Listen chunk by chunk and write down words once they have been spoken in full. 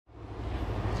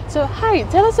So hi,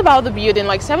 tell us about the building.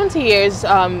 Like 70 years,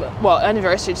 well,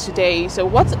 anniversary today. So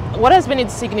what has been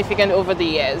its significance over the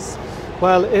years?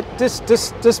 Well,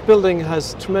 this building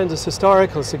has tremendous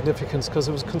historical significance because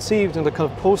it was conceived in the kind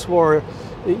of post-war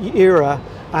era,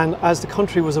 and as the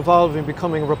country was evolving,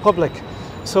 becoming a republic.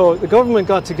 So the government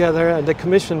got together and they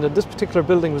commissioned, and this particular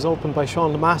building was opened by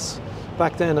Sean Lemass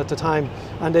back then at the time,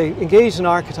 and they engaged an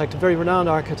architect, a very renowned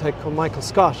architect called Michael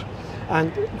Scott.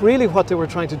 And really what they were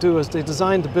trying to do is they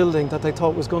designed a building that they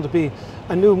thought was going to be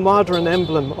a new modern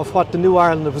emblem of what the new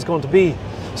Ireland was going to be.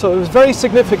 So it was very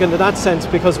significant in that sense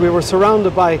because we were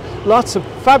surrounded by lots of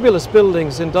fabulous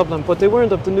buildings in Dublin, but they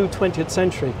weren't of the new 20th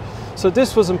century. So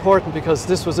this was important because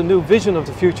this was a new vision of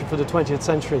the future for the 20th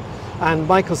century. And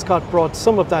Michael Scott brought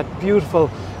some of that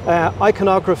beautiful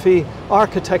iconography,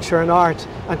 architecture and art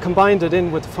and combined it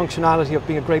in with the functionality of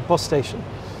being a great bus station.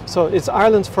 So it's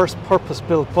Ireland's first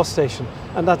purpose-built bus station,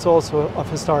 and that's also of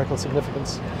historical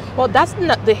significance. Well, that's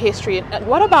not the history.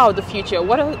 What about the future?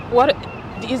 What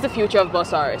is the future of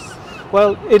Busáras?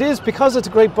 Well, it is, because it's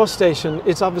a great bus station,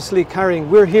 it's obviously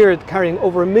we're here carrying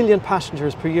over 1 million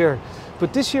passengers per year.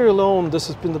 But this year alone, this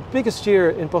has been the biggest year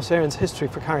in Bus Éireann's history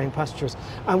for carrying passengers,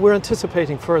 and we're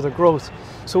anticipating further growth.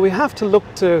 So we have to look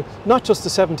to not just the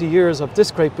 70 years of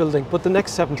this great building, but the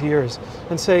next 70 years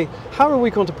and say, how are we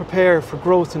going to prepare for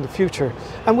growth in the future?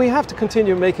 And we have to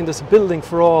continue making this a building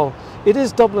for all. It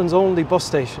is Dublin's only bus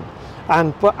station.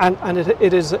 And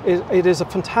it is a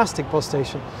fantastic bus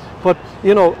station. But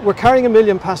you know, we're carrying 1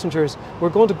 million passengers, we're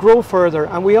going to grow further,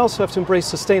 and we also have to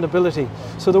embrace sustainability.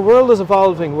 So the world is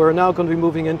evolving. We're now going to be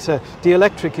moving into the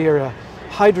electric era,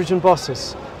 hydrogen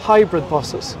buses, hybrid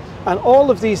buses, and all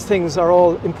of these things are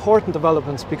all important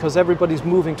developments because everybody's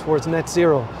moving towards net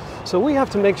zero. So we have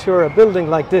to make sure a building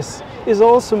like this is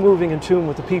also moving in tune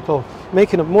with the people,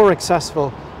 making it more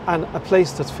accessible and a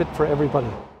place that's fit for everybody.